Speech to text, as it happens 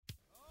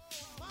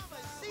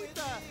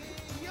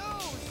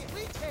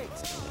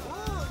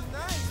Oh,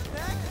 nice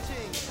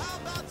packaging. How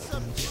about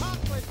some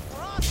chocolate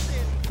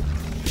frosting?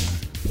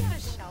 Got a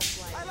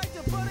shelf life. I like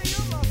to butter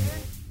your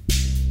muffin.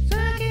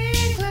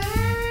 Second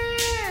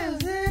class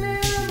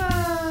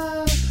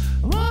cinema.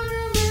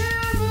 Wanna be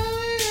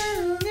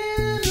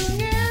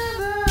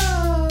together.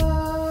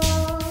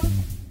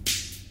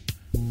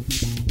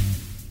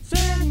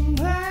 Second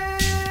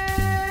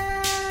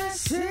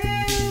class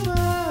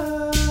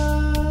cinema.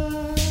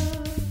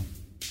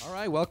 All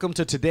right, welcome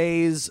to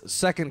today's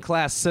Second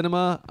Class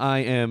Cinema. I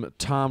am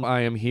Tom.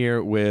 I am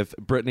here with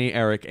Brittany,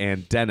 Eric,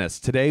 and Dennis.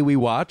 Today we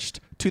watched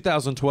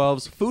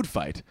 2012's Food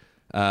Fight,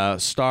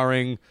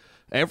 starring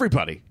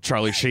everybody.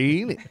 Charlie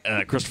Sheen,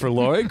 Christopher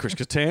Lloyd, Chris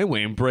Kattan,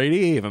 Wayne Brady,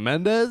 Eva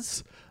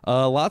Mendes.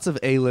 Lots of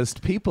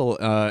A-list people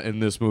in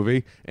this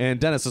movie. And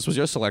Dennis, this was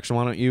your selection.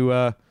 Why don't you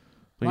My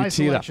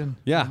tee it up? selection.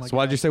 Yeah, Oh my so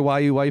why did God. you say why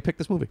you picked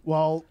this movie?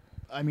 Well,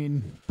 I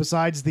mean,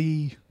 besides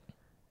the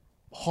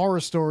horror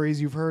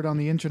stories you've heard on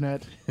the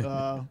internet,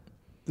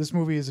 this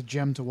movie is a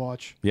gem to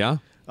watch. Yeah?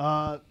 You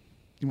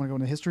want to go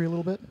into history a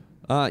little bit?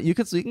 You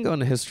can go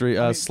into history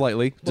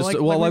slightly. well, Just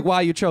like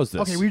why you chose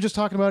this. Okay, we were just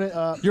talking about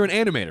it. You're an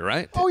animator,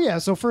 right? Oh yeah,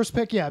 so first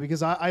pick, yeah,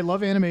 because I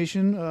love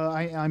animation.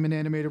 I'm an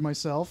animator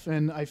myself,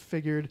 and I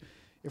figured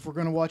if we're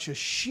gonna watch a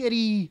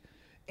shitty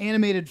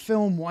animated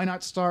film, why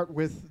not start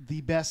with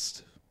the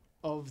best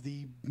of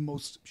the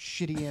most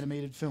shitty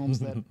animated films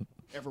that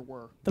ever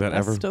were. The That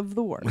ever- best of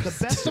the worst.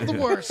 The best of the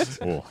worst.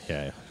 Oh,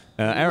 yeah.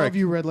 Eric. Love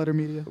you, Red Letter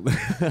Media.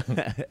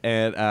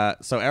 And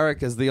so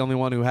Eric is the only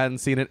one who hadn't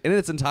seen it in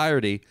its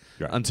entirety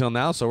Right. until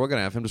now, so we're going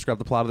to have him describe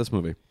the plot of this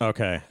movie.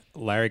 Okay.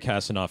 Larry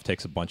Kasanoff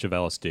takes a bunch of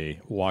LSD,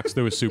 walks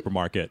through a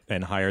supermarket,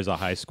 and hires a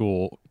high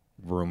school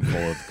room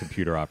full of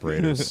computer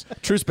operators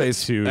True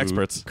space to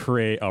experts.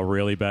 create a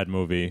really bad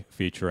movie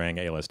featuring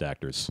A-list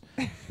actors.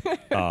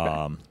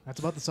 That's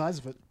about the size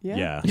of it.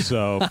 Yeah.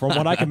 So from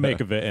what I can make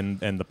of it,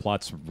 and the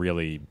plot's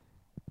really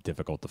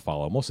difficult to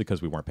follow, mostly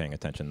because we weren't paying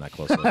attention that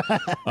closely.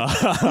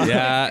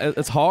 Yeah,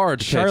 it's hard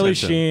to pay Charlie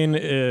attention.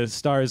 Sheen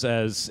star's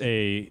as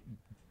a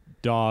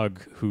dog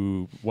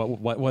who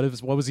what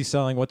was he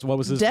selling? What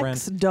was his Dex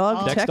brand?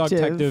 Dog Dex Dog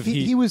Detective. Detective.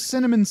 He was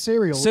cinnamon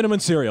cereal. Cinnamon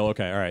cereal.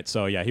 Okay, all right.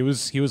 So yeah, he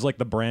was like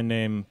the brand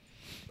name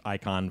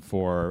icon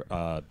for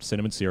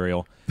cinnamon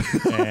cereal,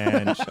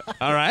 and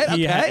All right,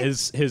 he okay.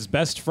 his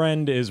best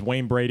friend is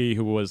Wayne Brady,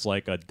 who was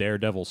like a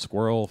daredevil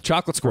squirrel,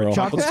 Chocolate squirrel.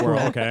 Chocolate squirrel.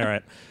 squirrel. Okay, all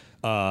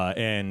right.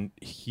 And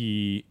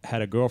he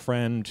had a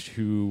girlfriend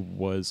who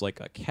was like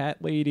a cat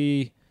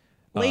lady.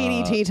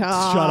 Lady Tita.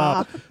 Shut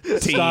up.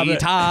 Stop it.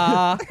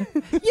 Tita.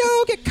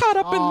 You get caught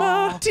up in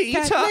the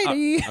Tita. cat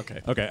lady.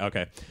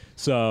 Okay.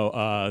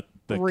 So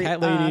the cat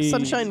lady,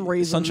 Sunshine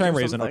Raisin. Sunshine or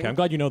Raisin. something. Okay, I'm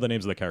glad you know the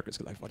names of the characters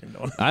because I fucking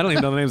don't. I don't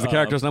even know the names of the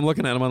characters, and I'm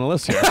looking at them on the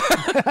list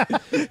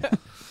here.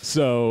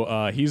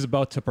 So he's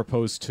about to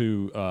propose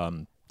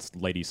to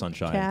Lady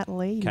Sunshine. Cat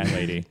lady. Cat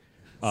lady.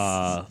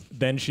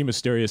 Then she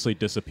mysteriously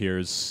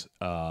disappears,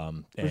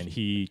 and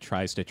he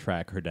tries to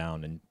track her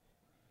down. And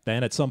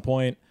then at some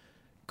point,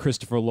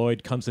 Christopher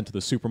Lloyd comes into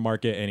the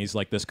supermarket, and he's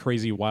like this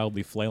crazy,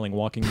 wildly flailing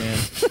walking man.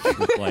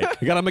 with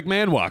like You got a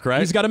McMahon walk, right?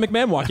 He's got a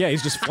McMahon walk. Yeah,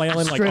 he's just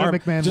flailing like Straight up arm,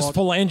 McMahon just walk.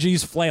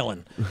 phalanges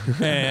flailing,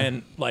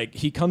 and like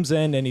he comes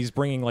in and he's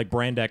bringing like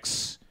Brand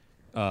X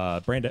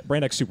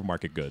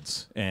supermarket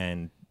goods,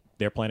 and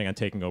they're planning on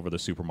taking over the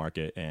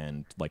supermarket,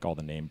 and like all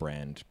the name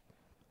brand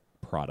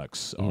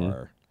products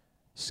are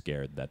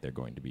scared that they're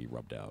going to be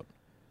rubbed out,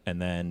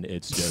 and then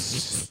it's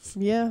just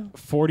Yeah.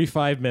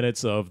 45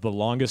 minutes of the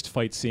longest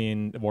fight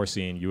scene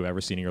you've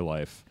ever seen in your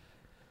life.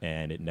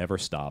 And it never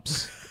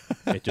stops.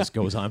 It just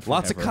goes on forever.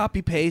 Lots of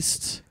copy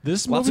paste.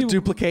 This Lots movie, of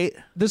duplicate.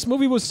 This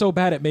movie was so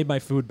bad it made my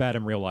food bad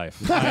in real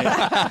life.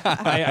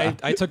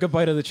 I took a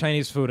bite of the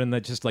Chinese food and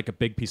that's just like a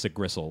big piece of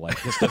gristle, like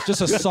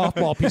just a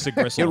softball piece of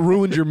gristle. It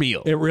ruined your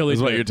meal. It really is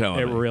did. what you're telling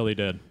It me. really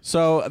did.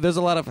 So there's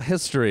a lot of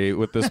history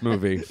with this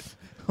movie.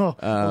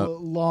 A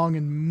long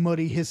and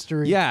muddy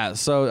history. Yeah,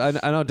 so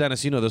I know,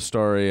 Dennis, you know the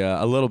story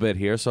a little bit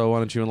here, so why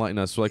don't you enlighten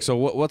us? Like, so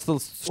what's the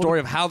story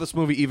of how this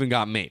movie even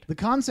got made? The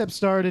concept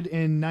started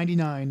in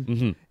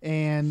 '99,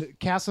 and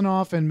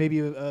Kasanoff and maybe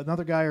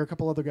another guy or a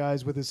couple other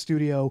guys with his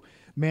studio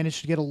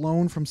managed to get a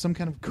loan from some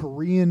kind of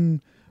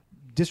Korean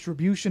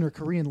distribution or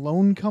Korean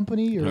loan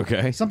company or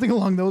Okay. something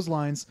along those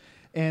lines.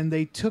 And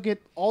they took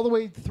it all the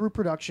way through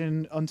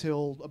production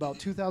until about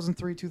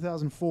 2003,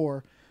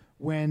 2004,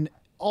 when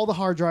all the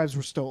hard drives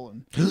were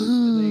stolen.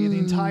 The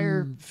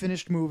entire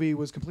finished movie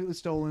was completely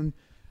stolen.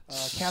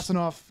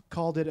 Kasanoff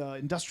called it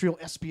industrial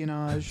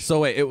espionage.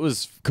 So wait, it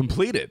was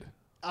completed.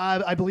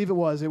 I believe it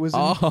was. It was.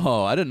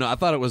 Oh, I didn't know. I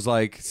thought it was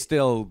like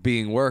still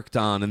being worked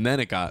on, and then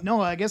it got. No,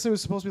 I guess it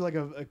was supposed to be like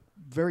a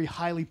very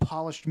highly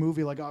polished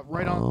movie, like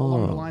right on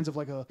along the lines of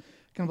like a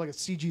kind of like a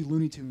CG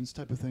Looney Tunes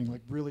type of thing,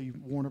 like really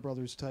Warner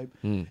Brothers type.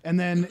 And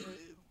then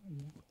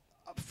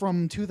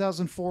from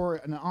 2004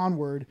 and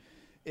onward,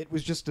 it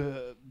was just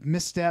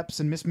missteps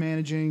and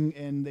mismanaging,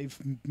 and they've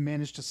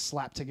managed to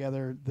slap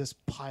together this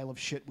pile of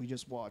shit we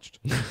just watched.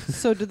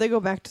 So did they go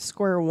back to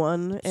square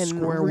one and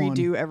Square one.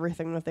 redo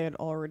everything that they had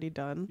already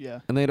done?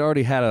 Yeah. And they'd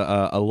already had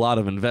a lot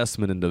of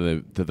investment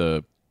into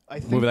the I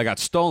think Movie that got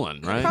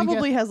stolen, right?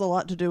 Probably has a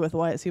lot to do with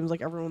why it seems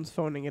like everyone's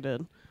phoning it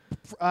in.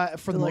 for They're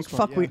the like, most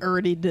part, fuck, we yeah.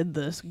 already did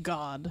this.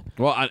 God.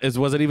 Well,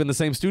 was it even the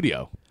same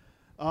studio?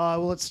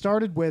 Well, it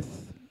started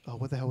with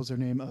what the hell was their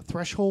name?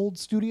 Threshold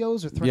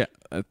Studios or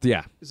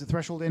Yeah. Is it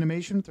Threshold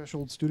Animation?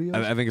 Threshold Studios.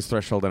 I think it's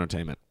Threshold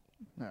Entertainment.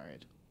 All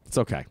right. It's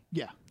okay.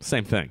 Yeah.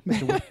 Same thing.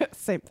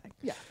 Same thing.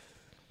 Yeah.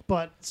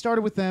 But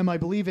started with them. I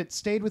believe it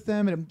stayed with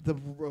them, and the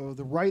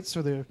rights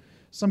or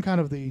some kind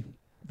of the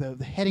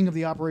heading of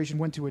the operation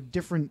went to a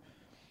different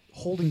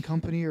holding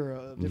company or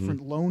a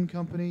different loan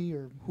company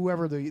or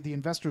whoever the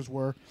investors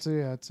were. So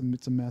yeah, it's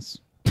a mess.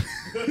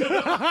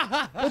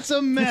 It's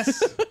a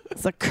mess.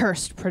 It's a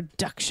cursed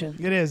production.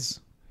 It is.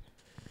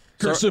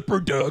 Curse of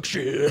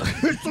production.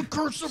 It's a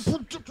curse of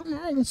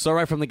production. So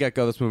right from the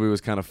get-go, this movie was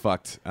kind of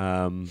fucked.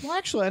 Well,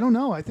 actually, I don't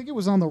know. I think it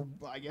was on the.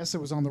 I guess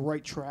it was on the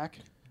right track.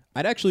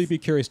 I'd actually be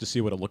curious to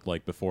see what it looked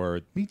like before.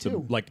 Me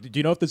too. Do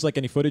you know if there's like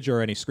any footage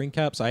or any screen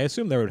caps? I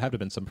assume there would have to have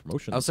been some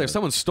promotion. I'll say if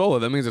someone stole it,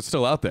 that means it's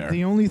still out there.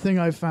 The only thing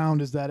I've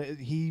found is that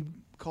he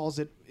calls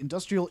it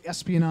industrial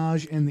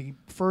espionage, and the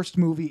first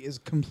movie is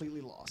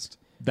completely lost.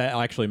 That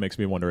actually makes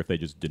me wonder if they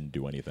just didn't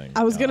do anything.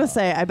 I was gonna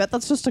say, I bet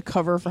that's just a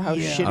cover for how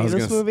Yeah. I shitty was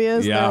this gonna movie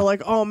is. yeah. They're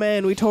like, oh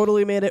man, we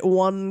totally made it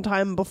one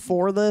time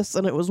before this,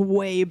 and it was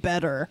way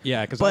better.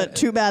 Yeah, 'cause but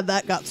too bad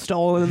that got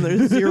stolen, and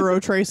there's zero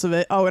trace of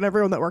it. Oh, and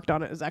everyone that worked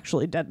on it is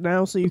actually dead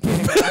now, so you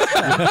can't.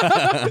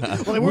 Well,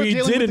 they weren't We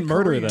dealing with didn't the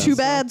murder Koreans, them. Too so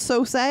bad,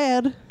 so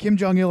sad. Kim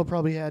Jong Il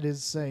probably had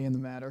his say in the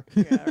matter.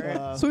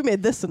 So we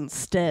made this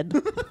instead.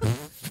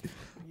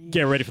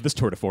 Get ready for this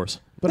tour de force.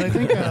 But I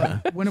think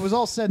when it was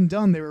all said and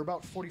done, they were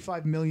about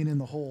 $45 million in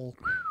the hole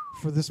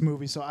for this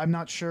movie. So I'm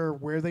not sure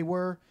where they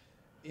were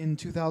in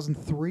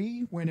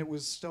 2003 when it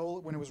was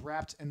when it was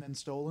wrapped and then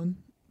stolen.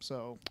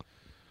 So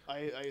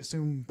I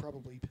assume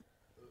probably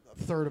a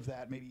third of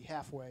that, maybe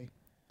halfway,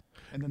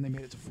 and then they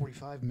made it to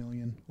 $45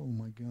 million. Oh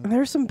my god!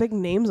 There's some big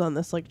names on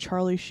this, like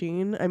Charlie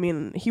Sheen. I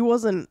mean, he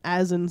wasn't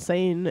as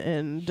insane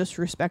and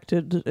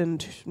disrespected in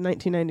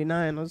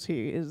 1999 as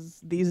he is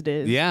these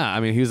days. Yeah, I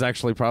mean, he was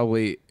actually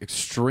probably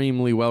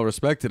extremely well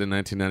respected in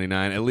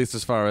 1999, at least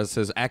as far as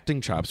his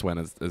acting chops went,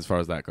 as far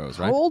as that goes,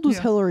 right? How old was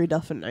Yeah. Hillary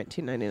Duff in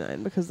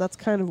 1999? Because that's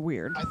kind of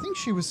weird. I think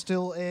she was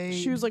still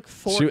She was like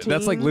 14.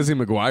 That's like Lizzie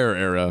McGuire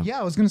era. Yeah,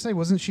 I was gonna say,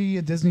 wasn't she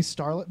a Disney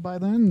starlet by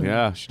then?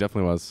 Yeah, she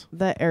definitely was.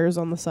 That airs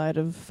on the side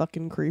of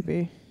fucking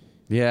creepy.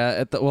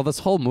 Yeah, well, this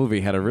whole movie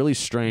had a really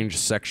strange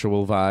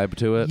sexual vibe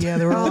to it. Yeah,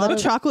 there were a Oh, lot the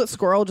of chocolate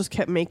squirrel just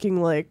kept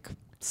making like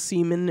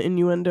semen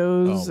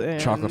innuendos and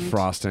Chocolate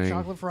frosting.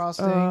 chocolate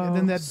frosting, and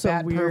then that so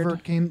bat weird.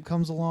 pervert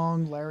comes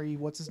along. Larry,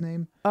 what's his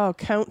name? Oh,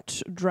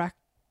 Count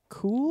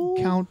Dracul?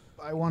 Count,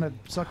 I want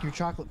to suck your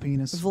chocolate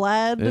penis.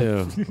 Vlad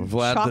Ew.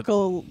 Vlad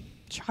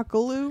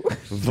Chocoloo?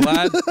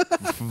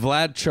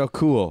 Vlad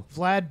Chokul.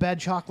 Vlad, bad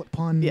chocolate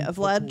pun. Yeah,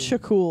 Vlad But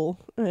cool.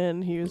 Chakul,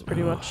 and he was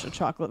pretty much a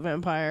chocolate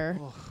vampire,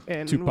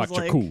 and Tupac was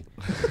like,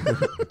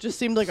 Shakur. just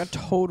seemed like a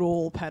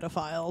total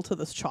pedophile to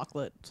this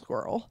chocolate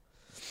squirrel.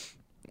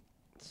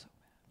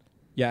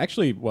 Yeah,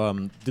 actually,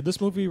 did this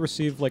movie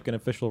receive like an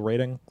official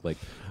rating? Like,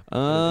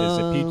 is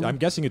it PG? I'm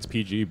guessing it's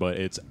PG, but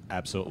it's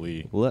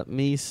absolutely. Let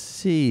me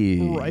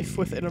see. Rife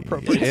with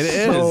inappropriate. It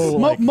is. So,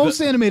 like, Most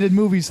animated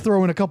movies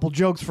throw in a couple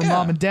jokes from Yeah.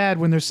 mom and dad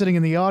when they're sitting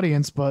in the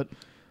audience, but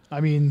I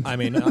mean,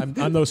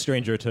 I'm no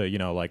stranger to we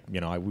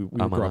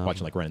I'm grew up a-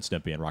 watching like Ren and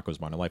Stimpy and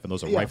Rocko's Modern Life, and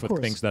those are Yeah, rife of with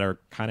course. things that are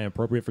kind of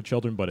inappropriate for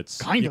children, but it's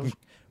Kind of.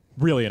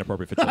 really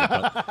inappropriate for children.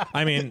 But,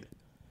 I mean,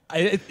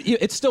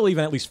 it's still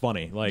even at least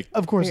funny. Like,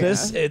 of course, Yeah.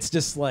 this, it's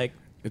just like.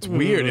 It's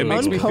weird. It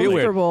makes me feel weird.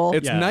 Uncomfortable.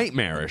 It's Yeah.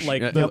 nightmarish.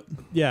 Like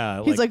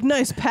Yeah. He's like,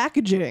 nice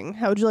packaging.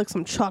 How would you like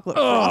some chocolate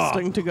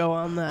frosting to go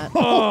on that?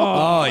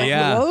 oh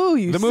yeah. whoa,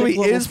 you the sick movie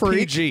little is freak.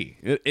 PG.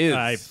 It is.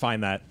 I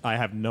find that I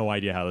have no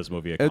idea how this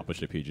movie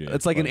accomplished a PG.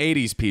 It's like an but-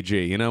 80s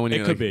PG, you know? When It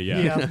you could be,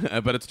 yeah. Yeah.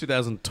 but it's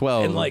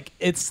 2012. And like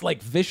it's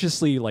like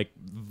viciously like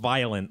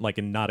violent, like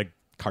in not a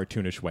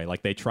cartoonish way.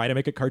 Like they try to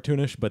make it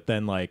cartoonish, but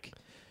then like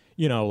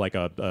like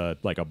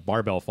a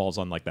barbell falls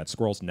on like that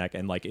squirrel's neck,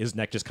 and like his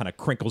neck just kind of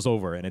crinkles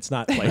over, and it's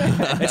not like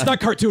it's not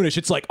cartoonish.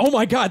 It's like, oh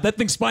my god, that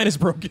thing's spine is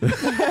broken.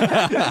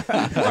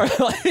 Or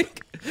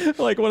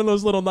like one of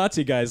those little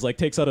Nazi guys like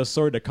takes out a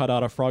sword to cut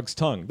out a frog's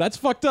tongue. That's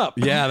fucked up.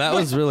 yeah, that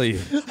was really.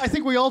 I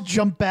think we all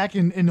jump back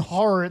in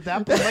horror at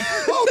that point. Like,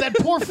 oh, that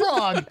poor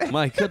frog,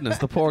 My goodness,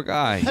 the poor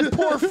guy. that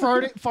poor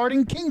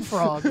farting king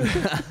frog.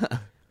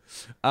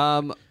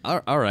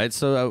 All right.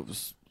 So,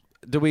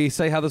 did we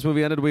say how this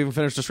movie ended? Did we even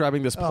finish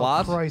describing this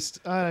plot? Oh Christ!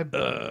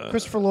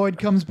 Christopher Lloyd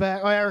comes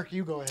back. Oh, Eric,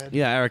 you go ahead.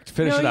 Yeah, Eric,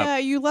 finish No, it up. yeah,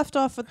 you left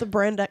off at the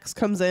brand X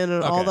comes in,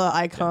 and all Okay. the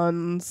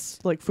icons,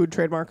 like food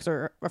trademarks,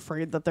 are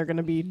afraid that they're going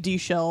to be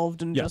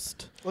deshelved and Yeah.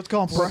 just Let's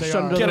call them what Brushed they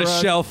are. under Get a the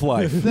rug. shelf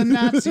life. The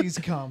Nazis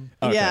come.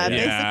 Okay, yeah.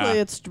 yeah. Basically,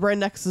 it's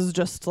brand X is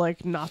just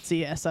like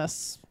Nazi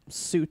SS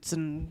suits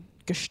and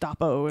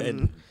Gestapo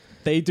and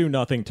They do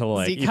nothing to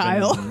like Zeke even-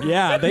 Kyle.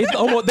 Yeah, they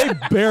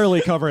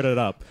barely covered it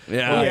up.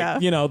 Yeah. Like, Yeah.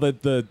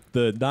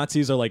 the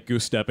Nazis are like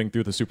goose stepping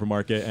through the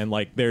supermarket, and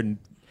like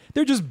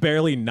they're just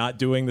barely not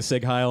doing the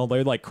Sig Heil.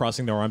 They're like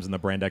crossing their arms in the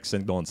brand X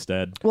signal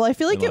instead. Well, I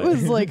feel like And, it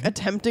was like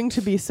attempting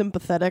to be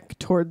sympathetic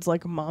towards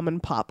like mom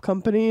and pop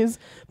companies,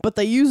 but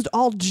they used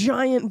all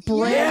giant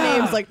brand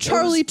names like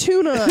Charlie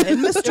Tuna and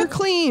Mr.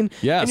 Clean.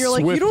 Yeah, and you're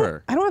like,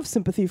 Swiffer. I don't have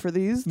sympathy for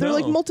these. They're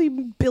like No.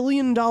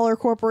 multi-billion-dollar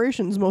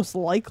corporations, most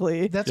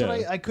likely. That's what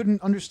Yeah. I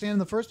couldn't understand in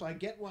the first one. I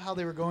get how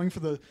they were going for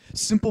the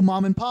simple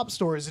mom and pop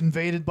stores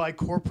invaded by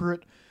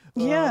corporate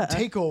Yeah.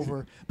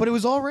 takeover, but it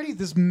was already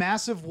this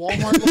massive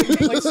Walmart-looking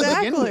place to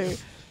begin Exactly.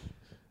 with.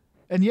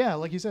 And yeah,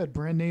 like you said,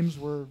 brand names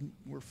were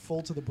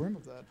full to the brim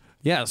of that.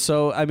 Yeah,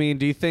 so I mean,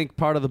 do you think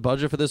part of the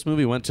budget for this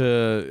movie went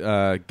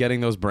to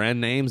getting those brand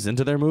names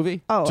into their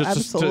movie? Oh, to-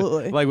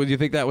 absolutely. like, would you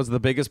think that was the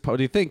biggest part?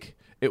 Do you think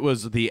it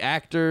was the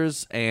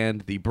actors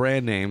and the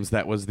brand names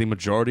that was the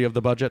majority of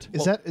the budget?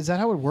 Is that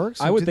how it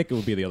works? I would Did- think it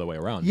would be the other way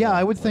around. Yeah,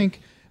 I would Like,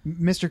 think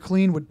Mr.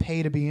 Clean would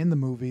pay to be in the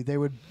movie. They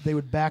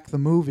would back the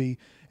movie,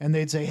 and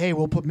they'd say, "Hey,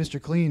 we'll put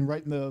Mr. Clean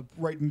right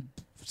in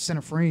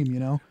center frame." You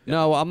know.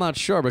 No, I'm not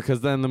sure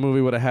because then the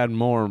movie would have had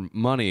more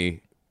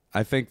money.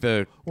 I think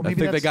Well, I maybe think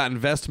they that's- got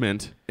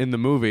investment in the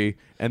movie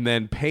and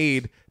then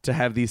paid to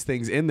have these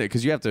things in there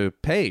because you have to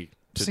pay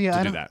to See, I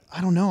do don't, that.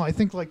 I don't know. I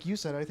think, like you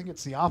said, I think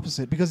it's the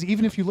opposite because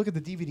even if you look at the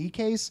DVD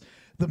case,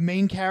 the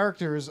main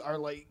characters are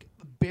like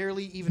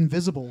barely even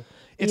visible.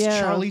 It's Yeah.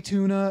 Charlie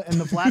Tuna and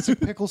the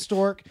Vlasic Pickle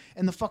Stork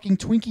and the fucking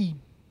Twinkie,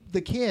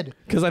 the kid.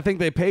 Because I think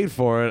they paid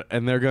for it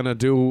and they're gonna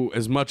do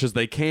as much as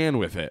they can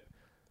with it.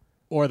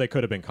 or they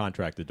could have been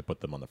contracted to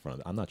put them on the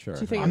front. I'm not sure.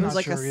 Do you think I'm it was not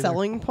like sure a either.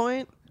 selling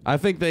point? I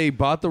think they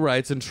bought the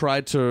rights and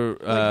tried to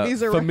Like,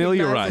 these are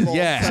familiarize. recognizable,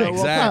 Yeah, so we'll put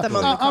exactly. them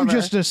on the I'm cover.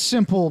 just a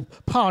simple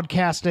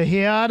podcaster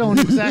here. I don't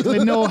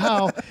exactly know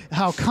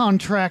how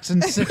contracts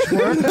and such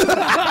work.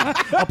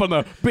 Up in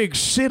the big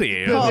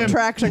city.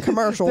 Contracts and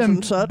commercials them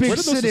and such. big Where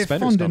did those city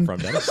suspenders come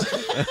funding.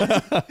 from,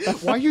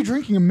 Dennis? Why are you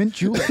drinking a mint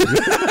julep?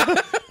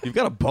 You've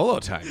got a bolo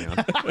tie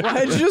on.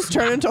 Why did you just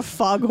turn into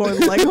Foghorn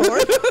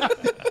Leghorn?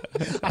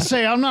 I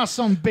say I'm not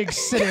some big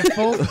city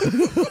folk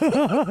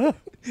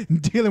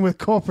dealing with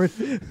corporate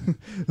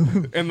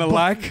In the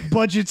lack.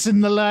 budgets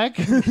and the like.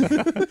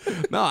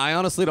 No, I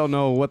honestly don't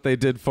know what they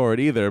did for it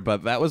either,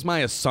 but that was my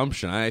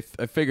assumption. I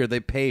figured they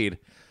paid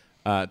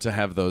to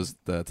have those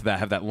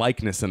have that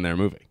likeness in their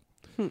movie.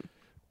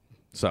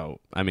 So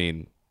I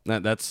mean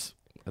that's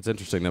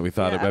interesting that we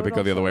thought Yeah, it I might would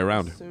go the other also way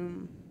around.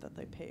 Assume that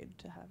they paid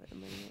to have it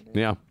in the movie.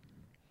 Yeah,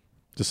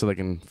 just so they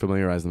can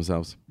familiarize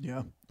themselves.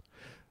 Yeah.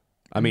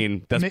 I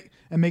mean that's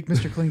And make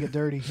Mr. Clean get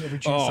dirty every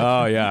chance.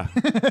 oh yeah,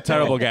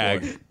 terrible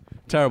gag,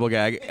 terrible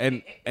gag,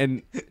 and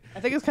I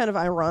think it's kind of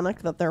ironic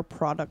that they're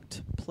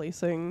product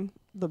placing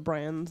the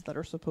brands that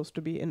are supposed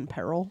to be in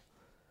peril.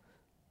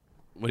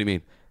 what do you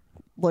mean?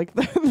 Like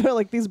they're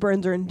like, these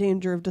brands are in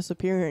danger of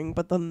disappearing,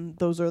 but then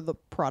those are the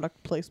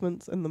product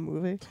placements in the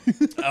movie.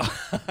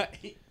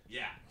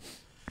 Yeah.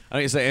 I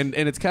mean, say, and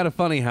it's kind of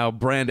funny how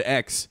Brand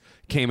X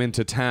came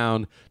into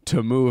town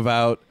to move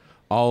out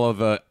all of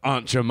the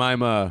Aunt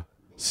Jemima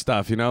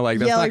stuff. You know, like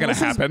that's not going to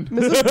happen.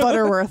 Mrs.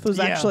 Butterworth was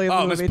Yeah. actually in the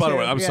Oh, movie Miss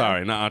Butterworth. too. I'm Yeah.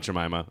 sorry, not Aunt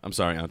Jemima. I'm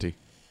sorry, Auntie.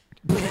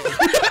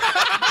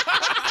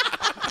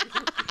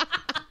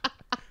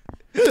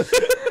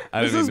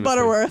 I didn't mean Mrs. to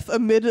Butterworth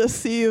amid a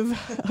sea of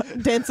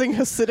dancing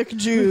Hasidic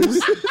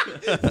Jews.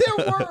 There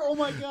were. Oh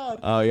my god.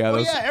 Oh yeah, Oh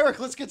those, yeah, Eric.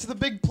 Let's get to the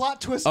big plot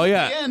twist. Oh, at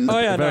yeah. the end. Oh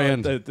yeah, Very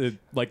no, end.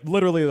 like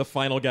literally the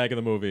final gag of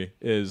the movie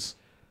is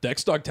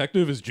Dex Dog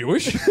Detective is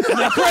Jewish. He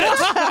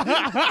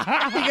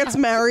gets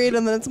married,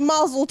 and then it's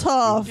Mazel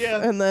Tov,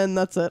 Yeah. and then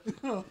that's it.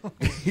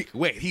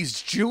 wait, he's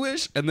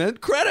Jewish, and then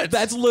credits.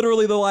 That's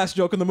literally the last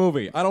joke in the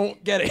movie. I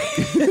don't get it.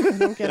 I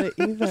don't get it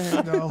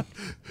either. No.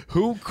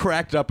 Who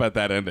cracked up at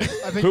that ending?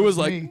 I think Who it was was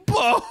like, me.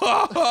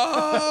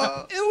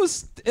 It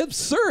was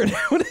absurd.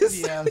 What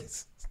is Yeah.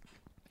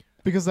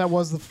 Because that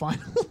was the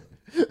final.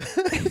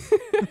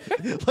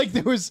 Like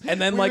there was, And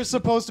then, we like- were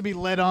supposed to be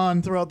led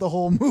on throughout the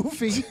whole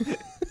movie.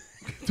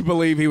 to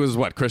believe he was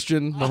what,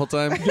 Christian the whole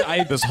time?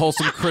 This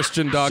wholesome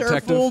Christian dog Sure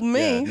detective. fooled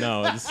me.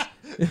 No, it's,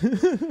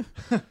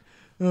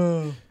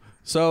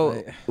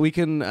 So we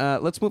can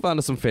let's move on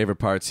to some favorite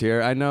parts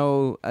here. I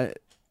know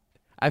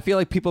I feel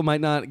like people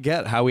might not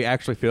get how we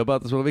actually feel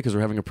about this movie because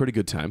we're having a pretty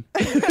good time.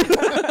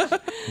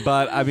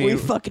 But I We mean,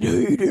 fucking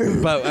hate her.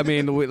 but I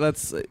mean,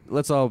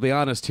 let's all be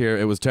honest here.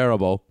 It was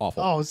terrible.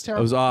 awful. Oh, it's It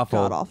terrible. was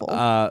awful.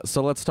 God-awful.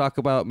 So let's talk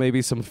about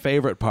maybe some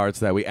favorite parts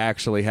that we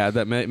actually had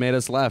that made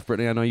us laugh.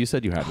 Brittany, I know you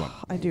said you had one.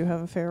 I do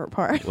have a favorite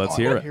part. Let's Oh,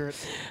 I hear wanna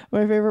it.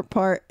 My favorite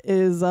part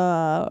is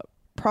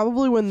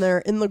probably when they're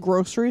in the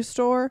grocery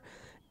store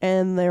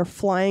and they're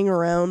flying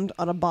around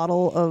on a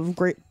bottle of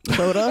grape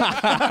soda.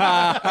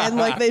 And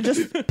like they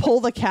just pull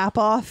the cap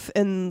off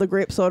and the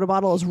grape soda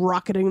bottle is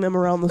rocketing them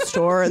around the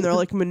store and they're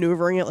like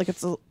maneuvering it like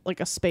it's like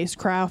a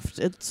spacecraft.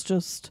 It's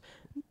just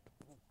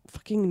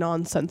fucking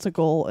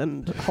nonsensical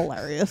and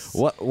hilarious.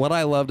 What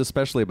I loved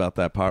especially about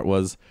that part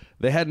was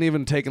they hadn't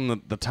even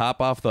taken the top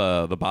off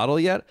the bottle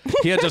yet.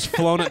 He had just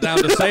flown it down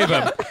to save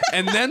him.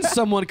 And then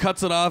someone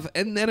cuts it off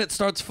and then it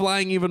starts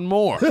flying even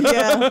more.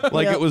 Yeah.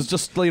 Like Yep. it was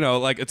just,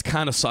 like it's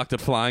kind of sucked at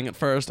flying at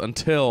first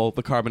until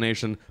the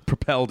carbonation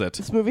propelled it.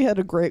 This movie had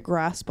a great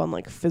grasp on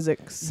like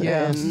physics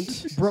and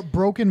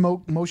Broken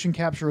motion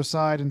capture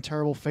aside and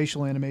terrible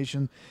facial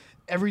animation,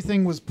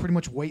 everything was pretty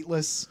much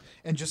weightless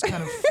and just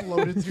kind of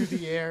floated through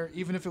the air,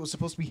 even if it was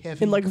supposed to be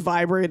heavy. and like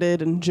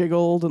vibrated and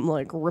jiggled and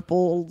like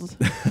rippled.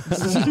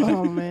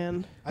 Oh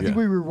man. I think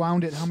we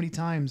rewound it how many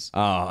times? Oh,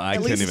 I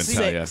At couldn't even least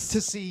tell you. to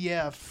see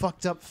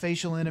fucked up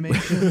facial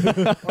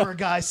animation or a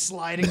guy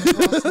sliding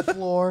across the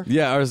floor.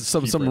 Yeah, or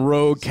some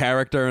rogue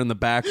character in the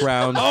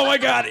background. Oh my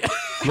god!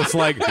 Just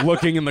like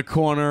looking in the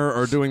corner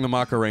or doing the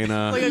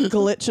Macarena. Like a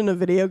glitch in a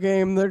video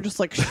game. They're just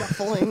like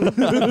shuffling in the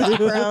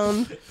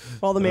background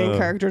while the main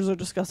characters are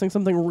discussing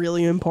something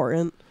really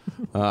important.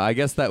 I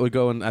guess that would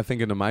go in, I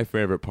think, into my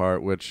favorite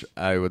part, which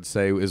I would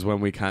say is when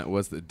we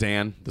was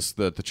Dan,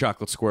 the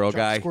chocolate squirrel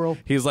guy. Squirrel.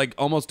 He's like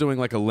almost doing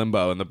like a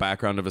limbo in the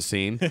background of a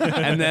scene,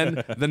 and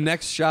then the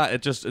next shot,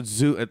 it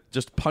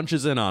just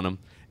punches in on him,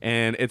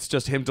 and it's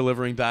just him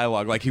delivering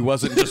dialogue, like he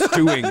wasn't just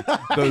doing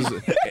those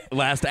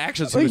last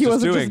actions Like he was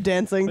wasn't just doing. just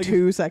dancing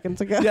 2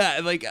 seconds ago.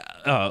 Yeah, like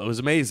it was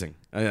amazing.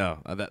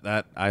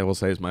 That I will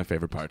say is my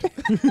favorite part.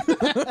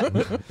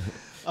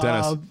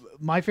 Dennis.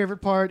 My favorite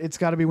part, it's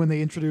got to be when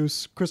they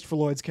introduce Christopher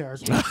Lloyd's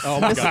character.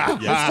 Oh my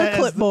god! Yes. Mr.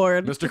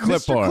 Clipboard. Mr. Mr.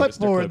 Clipboard.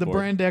 Clipboard, the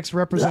Clipboard. Brandex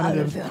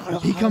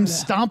representative. He comes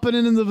stomping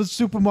into the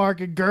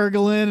supermarket,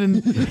 gurgling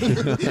and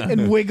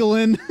and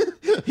wiggling.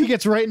 He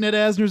gets right in Ed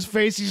Asner's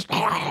face. He's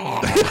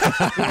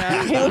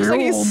Yeah, he looks like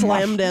he's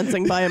slam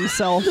dancing by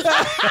himself.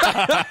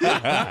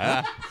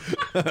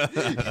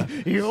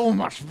 You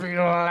must be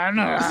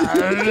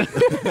Leonard.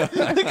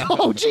 Like,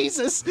 oh,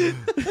 Jesus.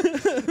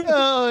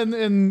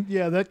 And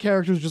yeah, that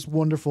character is just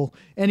wonderful.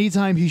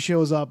 Anytime he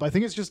shows up, I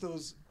think it's just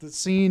the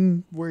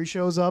scene where he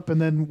shows up and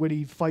then when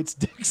he fights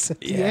Dix at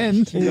the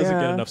end. He doesn't get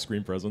Yeah. enough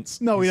screen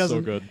presence. No, he He's doesn't.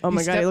 So good. Oh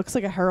my god, step- he looks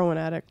like a heroin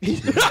addict.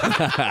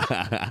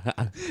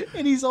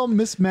 And he's all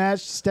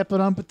mismatched,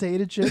 stepping on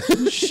potato chips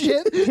and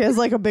shit. He has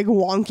like a big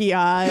wonky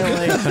eye,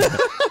 like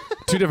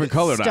Two different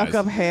colored eyes. stuck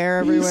up hair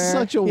everywhere.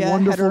 such a yeah,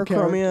 wonderful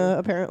heterochromia, character.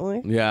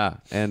 apparently. Yeah,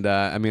 and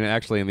I mean,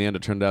 actually, in the end,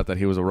 it turned out that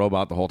he was a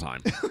robot the whole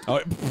time.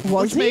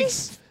 Was he?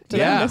 makes- Did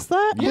yeah. I miss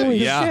that? Holy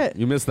yeah, shit.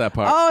 you missed that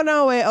part. Oh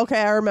no, wait,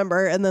 okay, I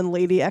remember. And then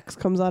Lady X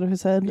comes out of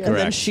his head. And then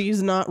Correct.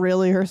 she's not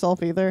really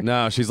herself either.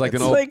 No, she's like an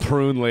It's old like-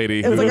 prune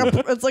lady.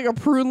 It's like a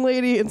prune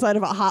lady inside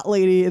of a hot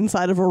lady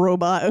inside of a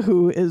robot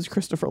who is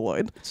Christopher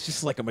Lloyd. It's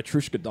just like a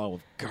Matryoshka doll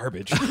with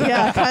garbage.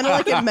 Yeah, kind of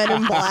like in Men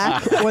in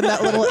Black when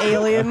that little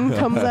alien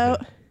comes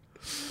out.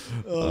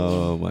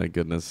 Oh my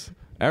goodness,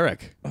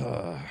 Eric.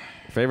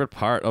 Favorite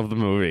part of the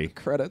movie?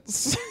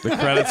 Credits. The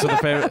credits of the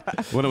favorite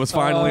when it was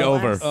finally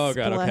over. Oh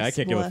god, okay, I Bless,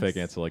 can't give a bless. fake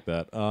answer like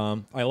that.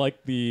 I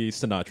like the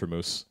Sinatra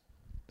moose.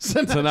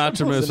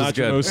 Sinatra Moose is Sinatra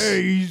good. Moose.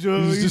 Hey, he's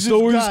He's this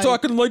always guy.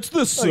 talking like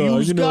this. A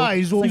used you know. guy.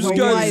 He's always Like This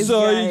a a wise guy's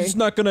guy. he's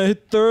not gonna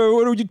hit there.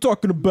 What are you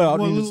talking about?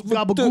 Well, He's-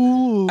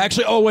 gabagool.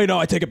 Actually, oh wait, no,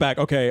 I take it back.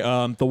 Okay,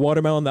 the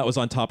watermelon that was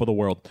on top of the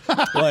world,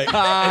 like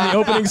in the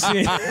opening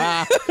scene.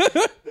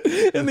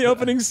 In the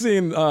opening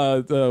scene,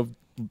 the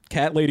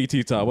cat lady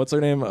Tita, what's her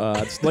name?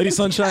 It's Lady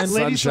Sunshine.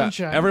 Lady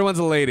Sunshine. Everyone's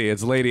a lady.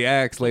 It's Lady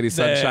X, Lady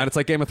Sunshine. Yeah. It's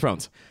like Game of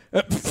Thrones.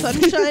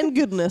 Sunshine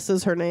Goodness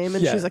is her name,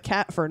 and Yeah. she's a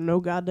cat for no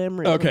goddamn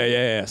reason. Okay,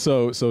 yeah.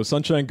 So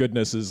Sunshine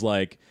Goodness is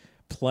like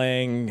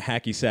playing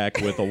hacky sack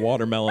with a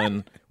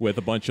watermelon with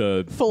a bunch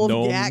of Full of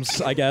gnomes,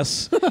 yak. I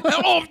guess.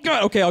 Oh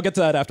god, okay, I'll get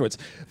to that afterwards.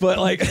 But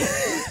like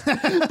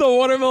the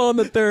watermelon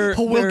that they're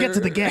We'll get to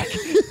the gag.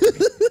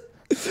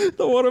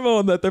 the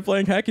watermelon that they're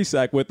playing hacky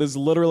sack with is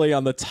literally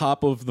on the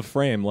top of the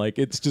frame. Like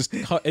it's just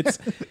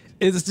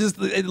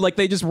like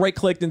they just right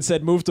clicked and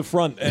said move to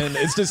front, and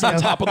it's just on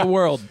top of the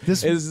world.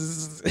 This-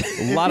 is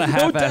A lot of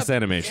half-assed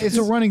animation. It's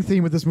a running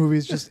theme with this movie.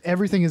 It's just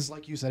everything is,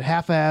 like you said,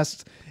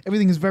 half-assed.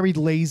 Everything is very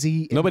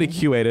lazy. and Nobody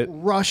QA'd it.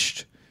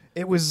 rushed.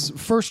 It was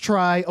first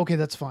try. Okay,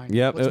 that's fine.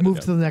 Yep. Let's move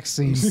to the next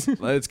scene.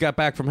 It's got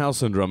back from hell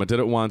syndrome. It did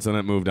it once and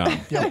it moved on.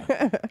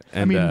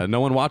 And mean- no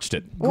one watched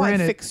it. Why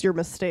Granted- fix your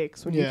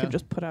mistakes when you Yeah. could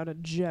just put out a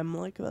gem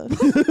like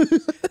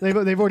this? They've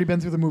already been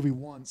through the movie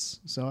once,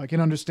 so I can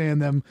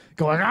understand them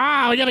going,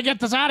 we got to get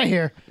this out of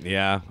here.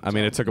 Yeah, I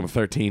mean, it took them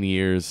 13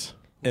 years.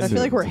 I feel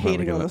like we're to finally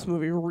hating get on it. this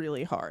movie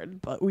really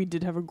hard, but we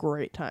did have a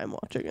great time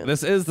watching it.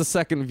 This is the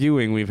second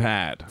viewing we've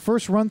had.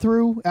 First run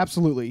through,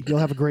 absolutely. You'll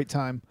have a great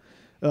time.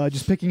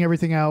 Just picking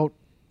everything out,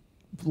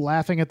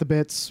 laughing at the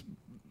bits,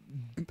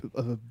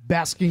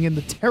 basking in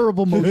the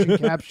terrible motion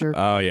capture.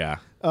 Oh, yeah.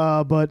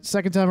 But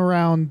second time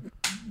around,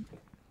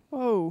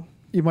 Whoa.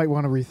 you might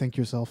want to rethink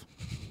yourself.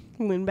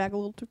 Lean back a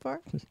little too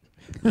far.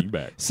 you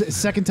back.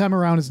 Second time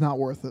around is not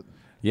worth it.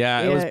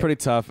 Yeah, it was Yeah. pretty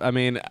tough. I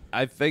mean,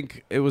 I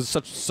think it was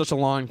such a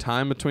long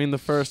time between the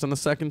first and the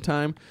second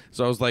time,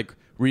 so I was like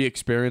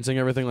re-experiencing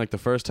everything like the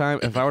first time.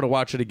 If I were to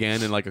watch it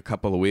again in like a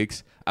couple of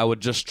weeks, I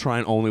would just try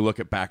and only look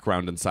at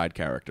background and side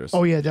characters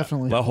Oh, yeah,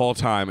 definitely. the whole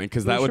time, and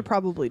because We that should would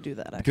probably do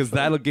that, actually. because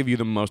that'll give you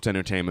the most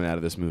entertainment out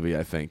of this movie.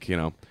 I think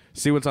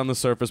see what's on the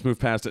surface, move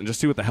past it, and just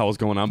see what the hell is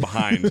going on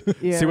behind.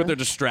 Yeah. See what they're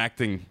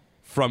distracting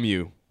from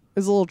you. It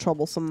was a little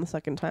troublesome the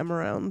second time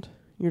around.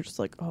 You're just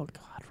like, oh,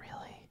 God,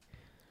 really?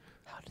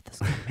 How did did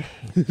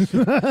this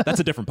get made? That's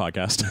a different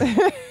podcast.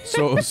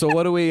 So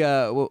what do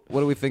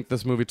we think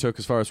this movie took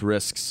as far as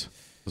risks?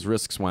 As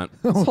risks went.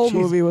 This whole jeez.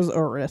 movie was a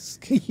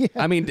risk.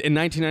 I mean, in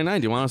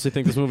 1999, do you honestly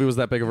think this movie was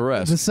that big of a The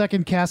risk?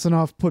 second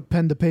Kasanoff put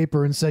pen to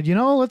paper and said,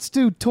 let's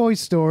do Toy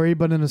Story,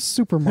 but in a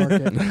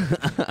supermarket.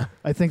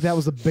 I think that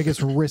was the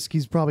biggest risk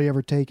he's probably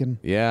ever taken.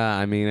 Yeah,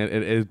 I mean,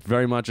 it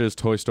very much is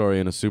Toy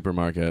Story in a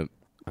supermarket.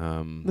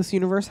 This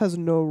universe has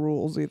no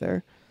rules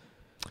either.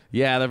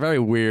 Yeah, they're very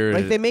weird.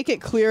 Like they make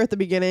it clear at the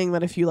beginning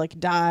that if you like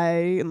die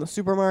in the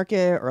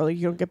supermarket or like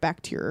you don't get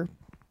back to your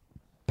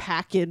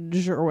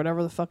package or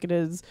whatever the fuck it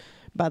is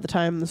by the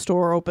time the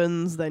store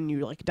opens, then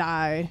you like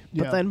die.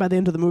 But Yeah. then by the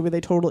end of the movie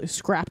they totally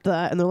scrapped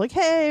that and they're like,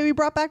 hey, we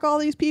brought back all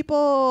these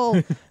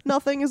people.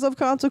 Nothing is of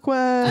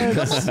consequence.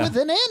 With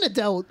an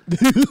antidote.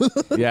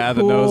 yeah,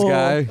 the Cool. nose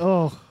guy.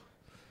 Oh,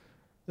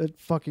 that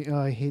fucking!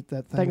 I hate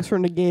that thing. Thanks for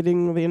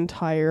negating the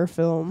entire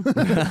film.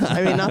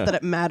 I mean, not that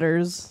it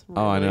matters.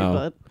 Oh, I really, know.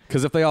 But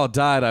Because if they all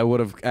died, I would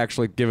have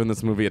actually given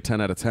this movie a 10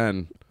 out of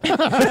 10.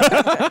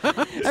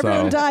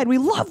 everyone died. We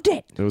loved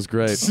it. It was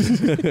great.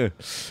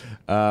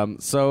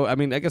 So, I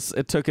mean, I guess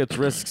it took its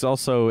risks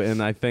also in,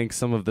 I think,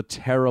 some of the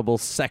terrible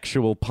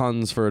sexual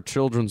puns for a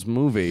children's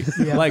movie.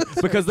 Yeah, like,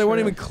 that's because they very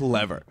weren't true. even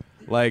clever.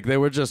 Like, they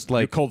were just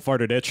like, Cold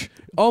farted itch.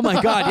 oh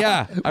my God,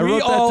 yeah. I We wrote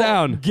that all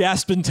down.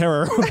 gasped in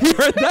terror. when we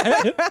heard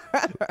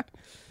that.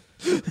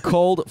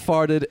 Cold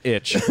farted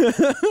itch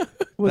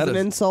Was That an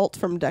is- insult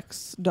from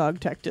Dex Dog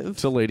Detective.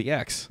 to Lady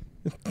X.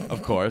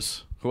 Of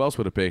course. Who else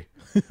would it be?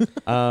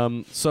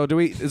 So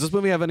does this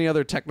movie have any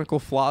other technical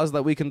flaws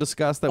that we can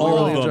discuss that we All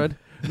really of them. enjoyed?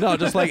 No,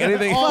 just like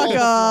anything Fuck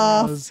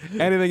off.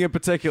 anything in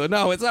particular.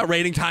 No, it's not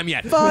rating time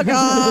yet. Fuck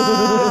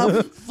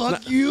off.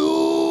 Fuck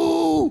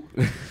you.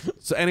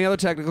 So any other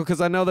technical? Because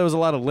I know there was a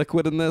lot of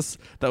liquid in this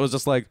that was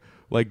just like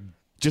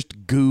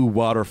just goo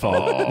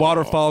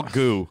waterfall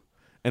goo,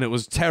 and it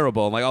was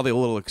terrible. And like all the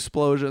little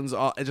explosions,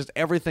 just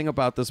everything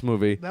about this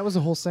movie That was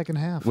the whole second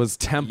half. was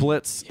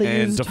templates They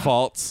and used-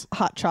 defaults.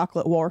 Hot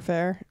chocolate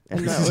warfare,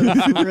 and that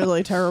was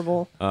really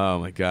terrible. Oh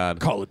my God.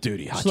 Call of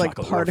Duty. Hot Just like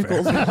chocolate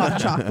particles warfare. of hot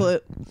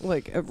chocolate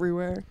like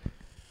everywhere.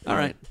 All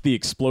right. The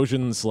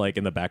explosions, like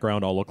in the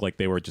background, all look like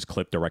they were just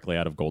clipped directly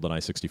out of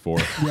GoldenEye 64.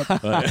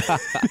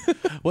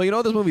 Well, you know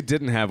what this movie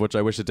didn't have, which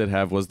I wish it did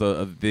have, was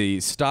the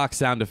stock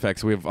sound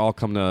effects we've all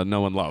come to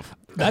know and love.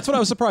 That's what I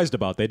was surprised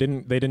about. They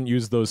didn't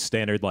use those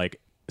standard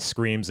like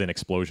screams and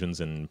explosions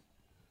and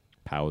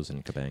pows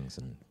and kabangs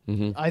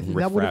and I think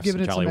riff that would have raffs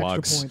given and it some jollywogs.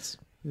 extra points.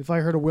 If I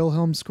heard a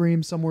Wilhelm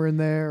scream somewhere in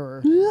there,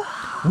 or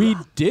We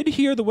did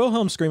hear the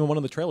Wilhelm scream in one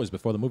of the trailers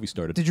before the movie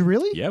started. did you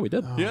really? Yeah, we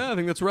did. Yeah, I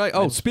think that's right.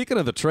 Oh, speaking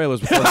of the trailers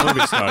before the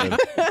movie started,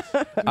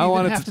 I We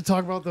wanted have to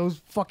talk about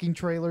those fucking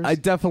trailers. I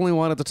definitely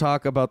wanted to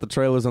talk about the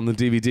trailers on the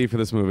DVD for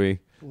this movie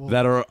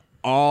that are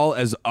all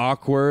as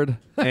awkward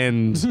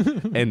and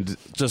and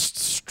just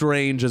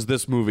strange as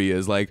this movie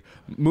is. Like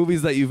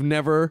movies that you've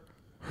never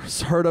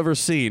heard of or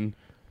seen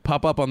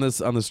pop up on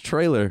this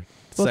trailer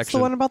What's section.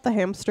 the one about the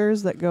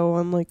hamsters that go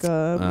on like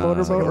a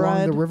motorboat Along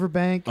ride? the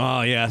riverbank.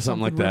 Oh yeah,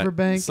 something like Something that.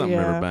 Riverbank? Something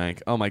Yeah.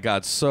 Riverbank. Oh my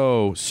God,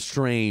 so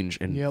strange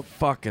and Yep.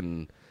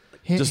 fucking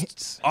Ha-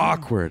 just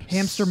awkward.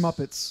 Hamster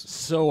Muppets.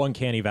 So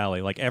uncanny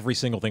valley. Like every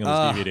single thing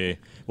on this DVD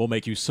will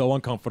make you so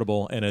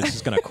uncomfortable, and it's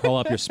just gonna crawl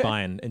up your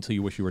spine until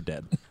you wish you were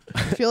dead.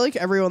 I feel like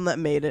everyone that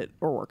made it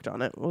or worked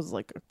on it was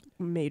like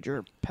a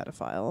major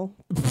pedophile.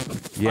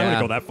 Yeah.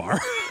 I wouldn't go that far.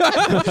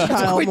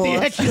 Child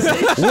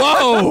molester.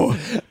 Whoa!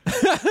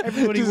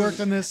 Everybody worked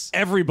on this.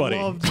 Everybody.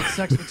 Loved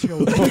sex with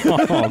children.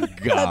 Oh That's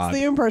God.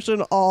 the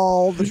impression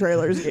all the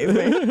trailers gave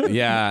me.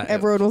 Yeah.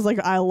 Everyone was like,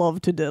 I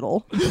love to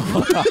diddle.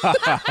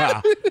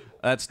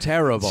 That's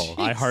terrible.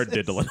 I hard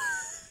diddling.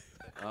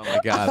 Oh my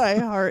God. I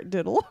heart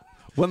diddle.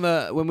 When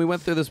we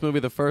went through this movie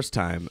the first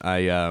time,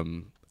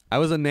 I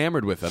was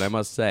enamored with it. I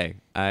must say,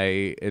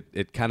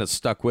 it kind of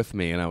stuck with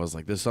me, and I was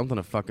like, "There's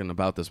something fucking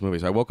about this movie."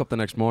 So I woke up the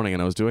next morning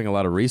and I was doing a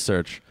lot of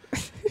research.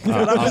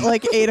 Got up at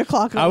like 8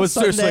 o'clock on I was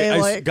Sunday. seriously. I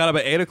like, got up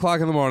at 8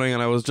 o'clock in the morning,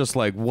 and I was just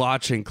like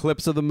watching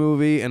clips of the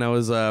movie, and I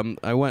was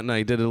I went and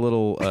I did a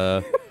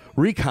little.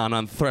 Recon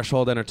on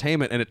Threshold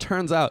Entertainment, and it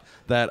turns out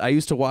that I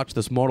used to watch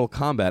this Mortal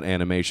Kombat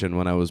animation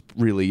when I was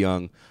really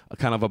young,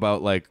 kind of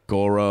about like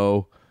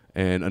Goro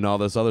and all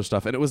this other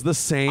stuff, and it was the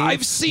same.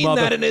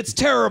 and it's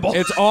terrible.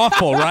 It's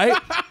awful, right?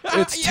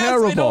 It's Yes, I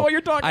terrible. know what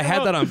you're talking I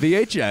had about. that on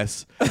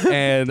VHS,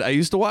 and I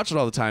used to watch it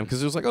all the time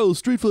because it was like, oh,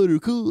 Street Fighter,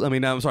 cool. I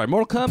mean, I'm sorry,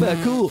 Mortal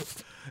Kombat, cool.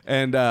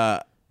 And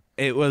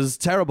it was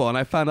terrible, and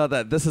I found out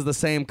that this is the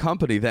same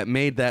company that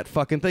made that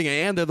fucking thing,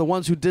 and they're the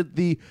ones who did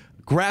the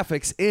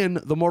graphics in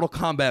the Mortal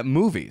Kombat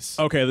movies.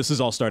 Okay, this is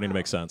all starting to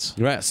make sense.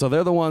 Right, so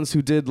they're the ones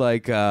who did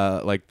like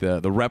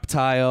the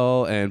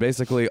reptile and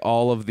basically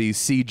all of the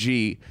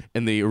CG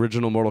in the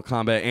original Mortal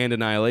Kombat and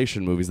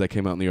Annihilation movies that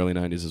came out in the early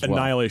 90s as well.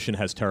 Annihilation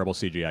has terrible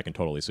CG. I can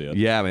totally see it.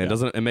 Yeah, man,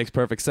 doesn't it makes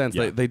perfect sense.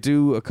 Yeah. They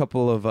do a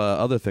couple of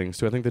other things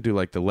too. I think they do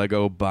like the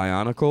Lego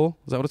Bionicle.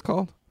 Is that what it's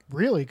called?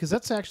 Really? Because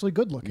that's actually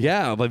good looking.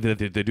 Yeah, like they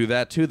do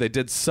that too. They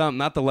did some,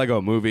 not the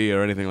Lego movie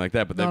or anything like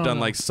that, but they've No, done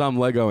no. like some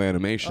Lego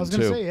animation I was too.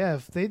 gonna say, yeah,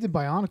 if they did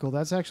Bionicle,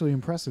 that's actually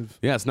impressive.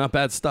 Yeah, it's not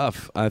bad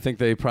stuff. I think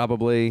they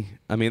probably,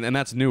 I mean, and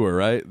that's newer,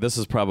 right? This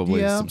is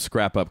probably Yeah. some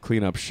scrap up,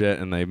 clean up shit,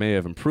 and they may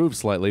have improved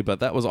slightly, but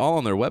that was all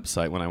on their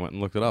website when I went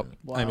and looked it up.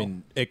 I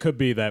mean, it could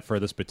be that for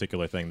this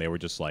particular thing, they were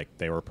just like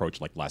they were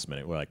approached like last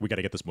minute. We're like, we got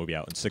to get this movie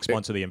out in 6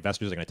 months, or the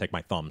investors are going to take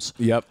my thumbs.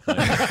 Yep.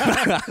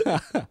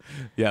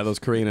 Yeah, those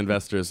Korean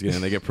investors,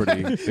 they get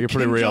pretty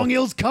Kim real.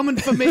 Jong-il's coming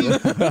for me.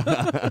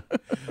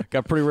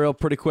 Got pretty real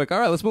pretty quick. All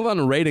right, let's move on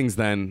to ratings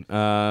then.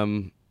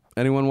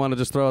 Anyone want to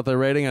just throw out their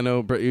rating? I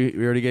know, Britt,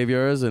 you already gave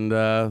yours, and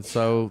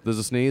so there's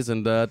a sneeze.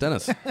 And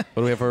Dennis, what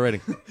do we have for a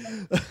rating?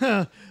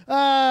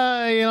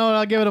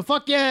 I'll give it a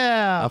fuck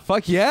yeah.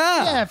 Fuck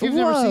yeah! Yeah, if you've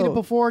never seen it Whoa.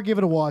 before, give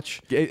it a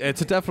watch.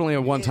 It's definitely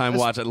a one-time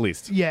watch at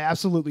least. Yeah,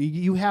 absolutely.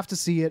 You have to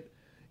see it.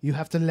 You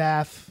have to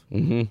laugh.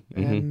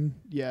 And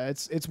yeah,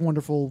 it's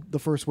wonderful the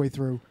first way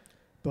through,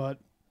 but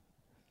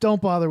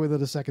don't bother with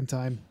it a second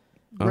time.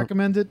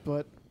 Recommend it,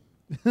 but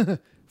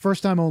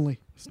first time only.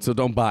 So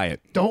don't buy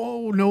it.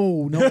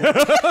 No.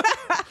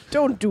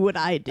 Don't do what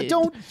I did.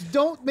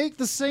 Don't make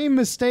the same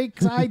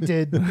mistakes I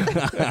did.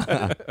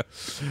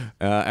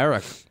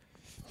 Eric,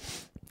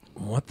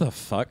 What the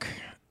fuck?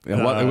 we're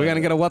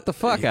gonna get a what the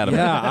fuck out of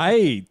Yeah,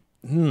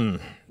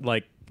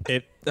 like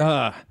it.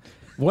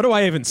 What do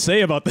I even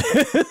say about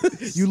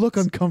this? You look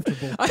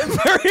uncomfortable. I'm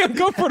very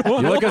uncomfortable.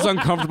 it. You look as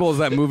uncomfortable as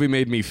that movie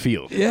made me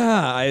feel.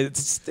 Yeah,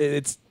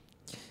 it's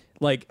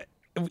like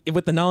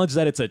with the knowledge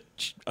that it's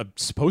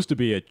supposed to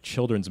be a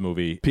children's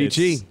movie.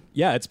 PG.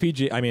 It's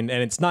PG. I mean,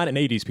 and it's not an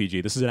 80s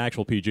PG. This is an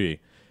actual PG.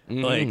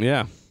 Like,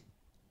 Yeah.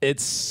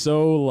 it's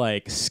so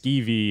like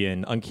skeevy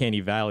and uncanny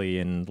valley,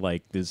 and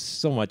like there's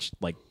so much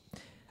like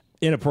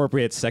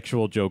inappropriate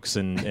sexual jokes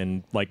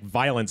and like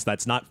violence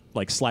that's not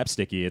like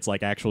slapsticky. It's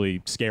like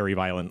actually scary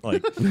violent,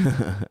 like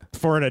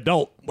for an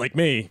adult like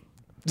me.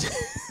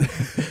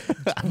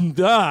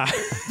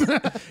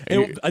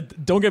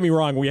 Don't get me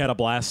wrong, we had a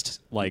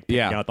blast like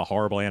picking out the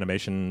horrible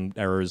animation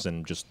errors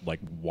and just like,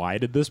 why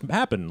did this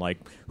happen? Like,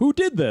 who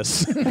did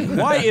this?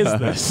 Why is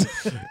this?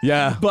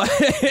 Yeah. But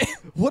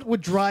What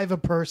would drive a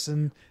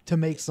person to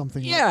make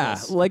something like yeah,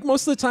 this? like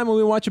most of the time when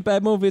we watch a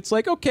bad movie, it's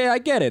like, okay, I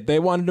get it. They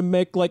wanted to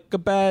make like a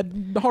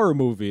bad horror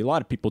movie. A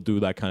lot of people do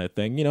that kind of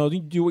thing. You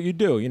do what you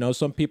do.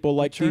 Some people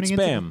like to eat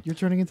spam. You're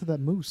turning into that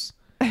moose.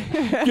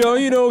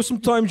 Yeah,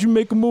 sometimes you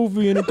make a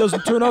movie and it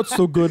doesn't turn out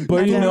so good,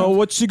 but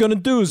what you gonna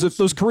do is if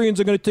those Koreans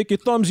are gonna take your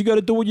thumbs, you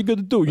gotta do what you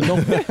gotta do,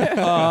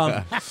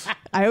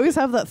 I always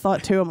have that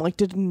thought too. I'm like,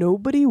 did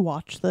nobody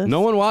watch this?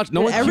 No one watched.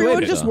 No one. Everyone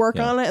curated just it. work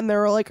on it, and they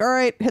were like, all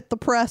right, hit the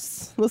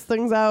press. This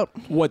thing's out.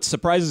 What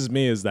surprises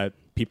me is that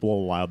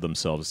people allowed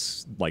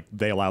themselves, like,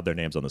 they allowed their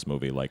names on this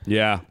movie. Like,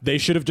 Yeah. they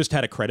should have just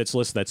had a credits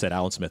list that said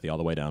Alan Smithy all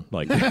the way down.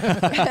 Like, just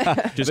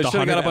They should have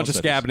 100 got a bunch Alan of Smiths.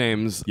 scab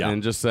names Yeah.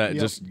 and just let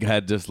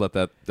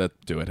that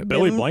do it.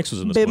 Billy Bim- Blanks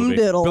was in this Bim movie.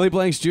 Diddle. Billy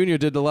Blanks Jr.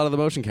 did a lot of the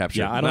motion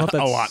capture. Yeah, I don't know if a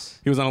that's- lot.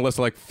 He was on a list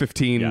of like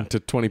 15 Yeah. to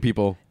 20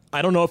 people.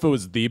 I don't know if it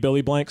was the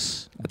Billy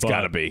Blanks. It's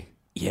got to be.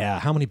 Yeah,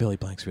 how many Billy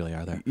Blanks really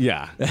are there?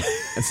 Yeah.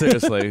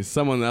 Seriously,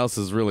 someone else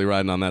is really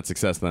riding on that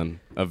success then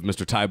of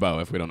Mr.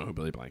 Tybo, if we don't know who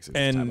Billy Blanks is.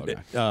 And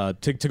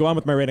Tybo guy. to go on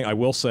with my rating, I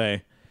will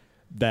say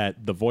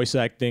that the voice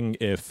acting,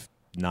 if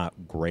not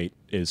great,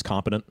 is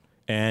competent.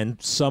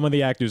 And some of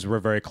the actors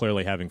were very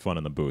clearly having fun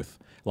in the booth.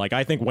 Like,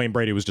 I think Wayne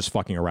Brady was just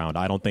fucking around.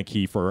 I don't think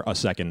he, for a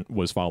second,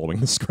 was following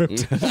the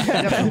script.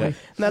 Definitely. And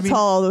that's how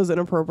all those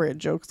inappropriate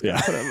jokes get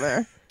Yeah. put in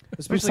there. I'm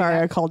Especially sorry,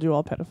 I called you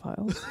all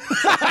pedophiles.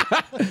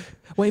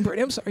 Wayne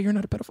Brady, I'm sorry, you're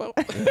not a pedophile.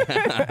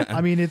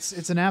 I mean,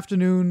 it's an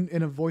afternoon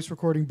in a voice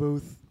recording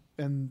booth,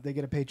 and they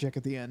get a paycheck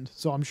at the end.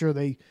 So I'm sure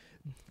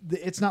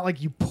it's not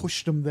like you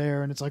pushed them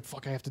there, and it's like,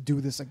 fuck, I have to do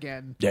this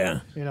again.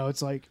 Yeah.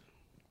 It's like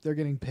they're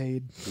getting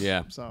paid,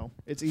 Yeah, so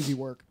it's easy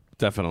work.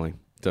 definitely.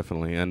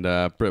 And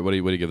Britt, what do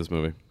you give this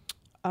movie?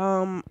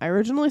 I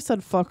originally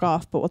said fuck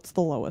off, but what's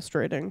the lowest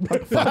rating?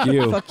 Fuck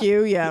you. Fuck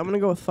you? Yeah, I'm going to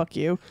go with fuck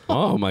you.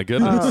 Oh, my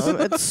goodness.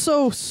 It's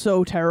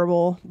so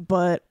terrible,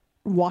 but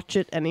watch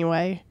it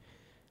anyway.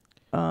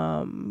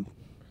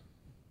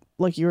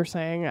 Like you were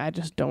saying, I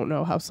just don't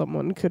know how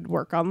someone could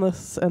work on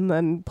this and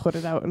then put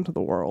it out into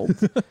the world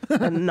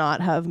and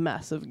not have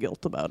massive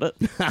guilt about it.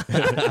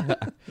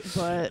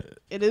 But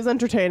it is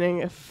entertaining,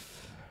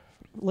 if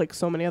like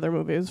so many other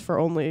movies, for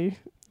only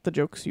the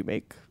jokes you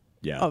make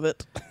Yeah. of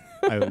it.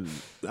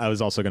 I was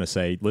also going to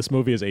say, this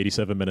movie is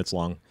 87 minutes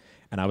long,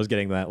 and I was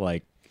getting that,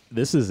 like,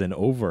 this is an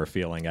over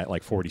feeling at,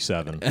 like,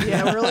 47.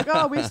 Yeah, we're like,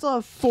 oh, we still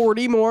have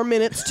 40 more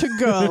minutes to It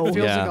go. feels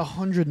Yeah. like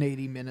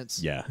 180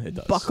 minutes. Yeah, it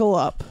does. Buckle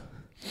up.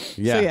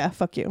 Yeah. So yeah,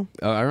 fuck you.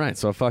 All right,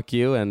 so fuck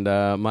you, and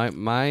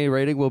my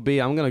rating will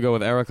be, I'm going to go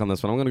with Eric on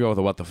this one. I'm going to go with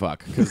a what the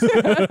fuck. Because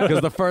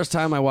the first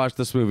time I watched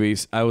this movie,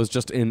 I was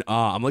just in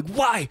awe. I'm like,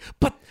 why?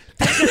 But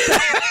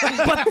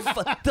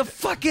the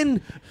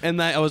fucking...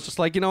 And I was just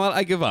like, you know what?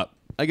 I give up.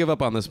 I give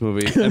up on this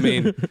movie. I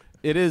mean,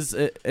 it's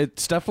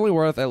definitely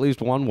worth at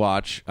least one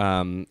watch,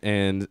 and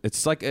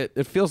it's like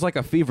it feels like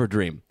a fever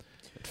dream.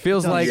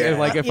 Feels like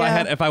if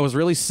Yeah. if I was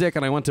really sick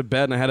and I went to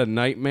bed and I had a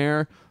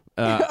nightmare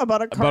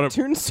About a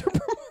cartoon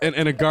supermarket.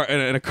 in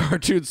a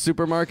cartoon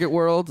supermarket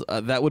world,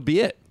 that would be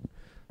it.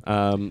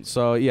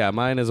 So yeah,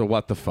 mine is a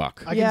what the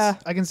fuck. I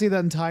can see that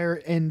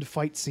entire end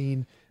fight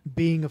scene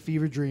being a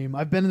fever dream.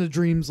 I've been in the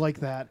dreams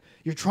like that.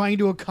 You're trying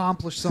to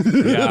accomplish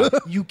something. Yeah.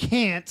 You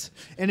can't,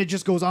 and it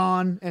just goes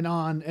on and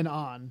on and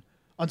on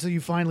until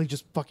you finally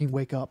just fucking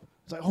wake up.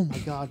 It's like, oh my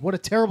God, what a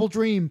terrible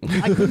dream.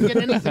 I couldn't get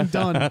anything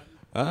done.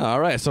 All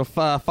right, so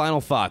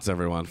final thoughts,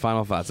 everyone.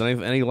 Final thoughts.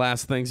 Any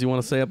last things you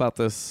want to say about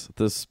this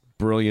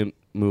brilliant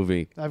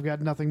movie? I've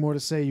got nothing more to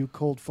say, you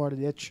cold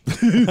farted itch.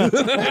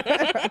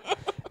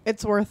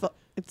 It's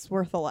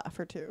worth a laugh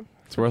or two.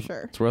 It's worth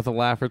sure. It's worth a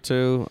laugh or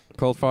two.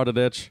 Cold farted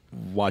itch.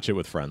 Watch it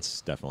with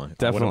friends, definitely.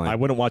 Definitely. I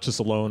wouldn't watch this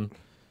alone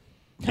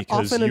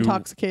because Often you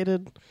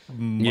intoxicated.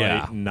 might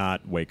Yeah.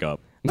 not wake up.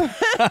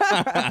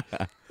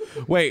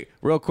 Wait,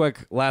 real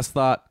quick, last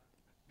thought.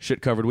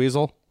 Shit covered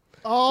weasel.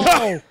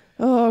 Oh,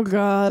 Oh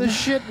God. the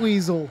shit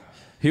weasel.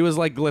 He was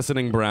like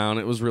glistening brown.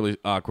 It was really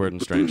awkward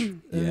and strange.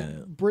 Yeah.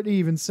 Brittany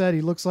even said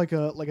he looks like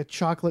a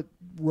chocolate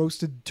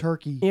roasted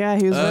turkey. Yeah,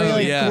 he was very Oh,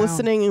 like yeah.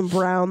 glistening and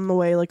brown the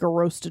way like a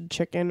roasted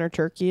chicken or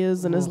turkey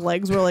is, and his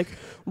legs were like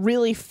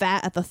really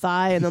fat at the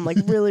thigh and then like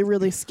really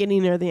really skinny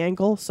near the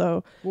ankle.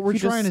 So What we're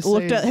if you trying just to say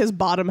looked at is- his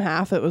bottom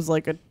half, it was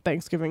like a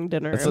Thanksgiving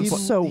dinner. It He-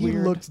 was so he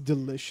weird. looked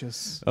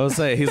delicious. I would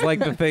say he's like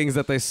the things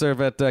that they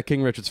serve at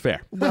King Richard's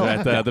Fair.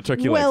 At the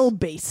turkey well legs.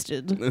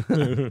 basted.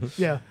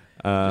 Yeah.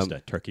 Just a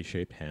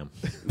turkey-shaped ham.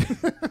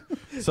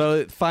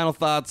 So final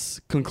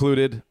thoughts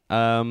concluded.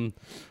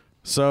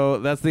 So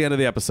that's the end of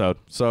the episode.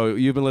 So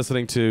you've been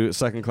listening to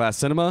Second Class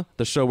Cinema,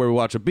 the show where we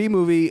watch a B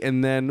movie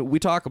and then we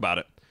talk about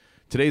it.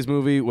 Today's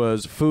movie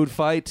was Food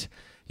Fight.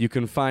 You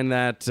can find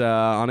that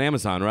on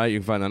Amazon, right? You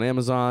can find it on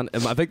Amazon.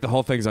 And I think the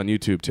whole thing's on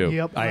YouTube too.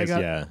 Yep. I- I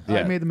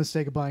yeah. made the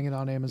mistake of buying it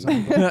on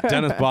Amazon. but-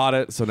 Dennis bought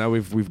it, so now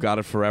we've got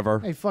it forever.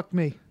 hey, fuck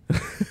me.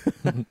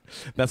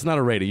 That's not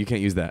a rating. You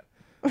can't use that.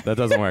 That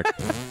doesn't work.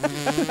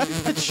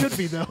 It should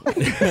be though.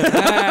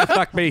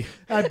 Fuck me.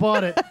 I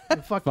bought it.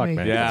 Fuck me.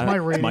 man. Yeah. It's my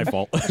It's rating. my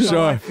fault. That's how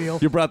I Sure. feel.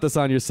 You brought this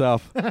on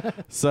yourself.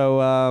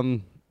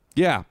 So,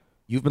 yeah.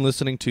 You've been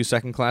listening to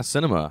Second Class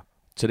Cinema.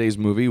 Today's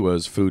movie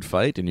was Food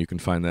Fight, and you can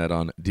find that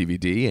on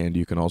DVD, and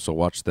you can also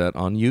watch that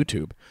on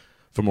YouTube.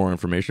 For more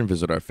information,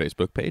 visit our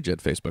Facebook page at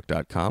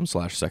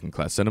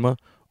facebook.com/secondclasscinema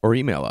or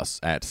email us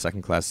at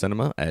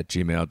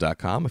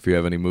secondclasscinema@gmail.com if you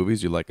have any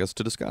movies you'd like us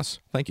to discuss.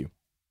 Thank you.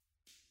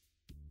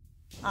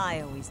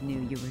 I always knew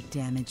you were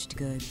damaged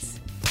goods.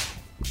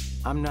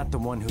 I'm not the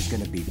one who's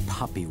gonna be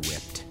puppy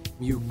whipped.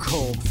 You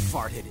cold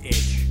farted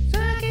itch.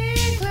 Suck it